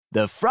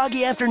The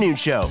Froggy Afternoon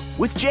Show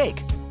with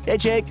Jake. Hey,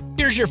 Jake.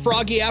 Here's your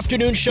Froggy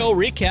Afternoon Show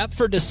recap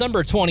for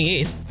December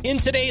 28th. In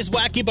today's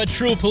Wacky But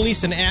True,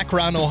 police in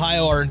Akron,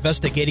 Ohio are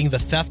investigating the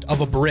theft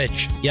of a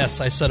bridge.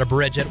 Yes, I said a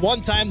bridge. At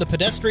one time, the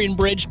pedestrian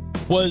bridge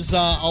was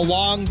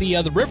along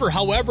the river.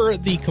 However,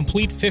 the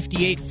complete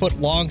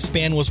 58-foot-long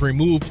span was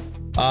removed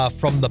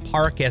from the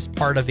park as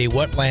part of a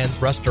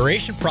wetlands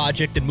restoration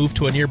project and moved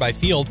to a nearby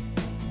field.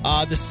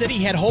 The city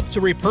had hoped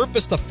to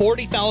repurpose the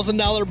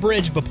 $40,000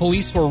 bridge, but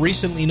police were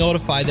recently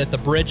notified that the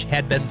bridge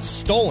had been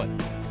stolen.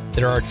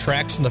 There are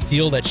tracks in the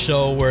field that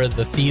show where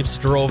the thieves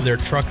drove their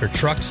truck or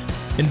trucks.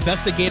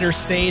 Investigators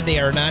say they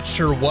are not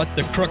sure what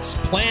the crooks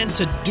plan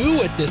to do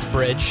with this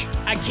bridge.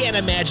 I can't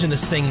imagine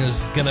this thing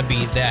is going to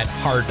be that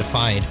hard to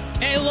find.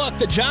 Hey, look,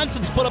 the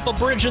Johnsons put up a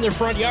bridge in their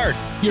front yard.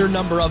 Your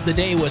number of the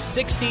day was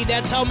 60.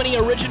 That's how many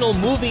original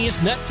movies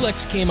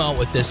Netflix came out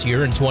with this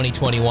year in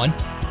 2021.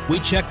 We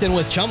checked in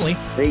with Chumley.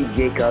 Hey,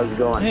 Jake, how's it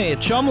going? Hey,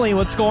 Chumley,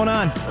 what's going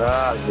on?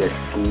 The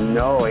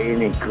snow,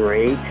 ain't it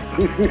great?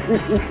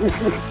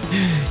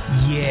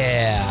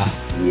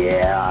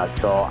 Yeah,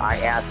 so I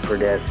asked for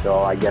this, so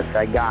I guess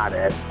I got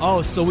it.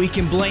 Oh, so we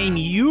can blame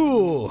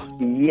you.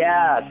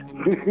 Yes.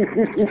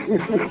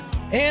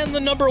 And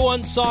the number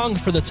one song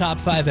for the top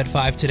 5 at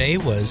 5 today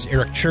was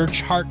Eric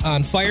Church, Heart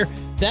on Fire.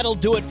 That'll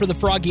do it for the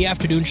Froggy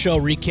Afternoon Show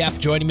recap.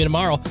 Joining me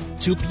tomorrow,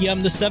 2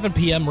 p.m. to 7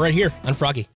 p.m. right here on Froggy.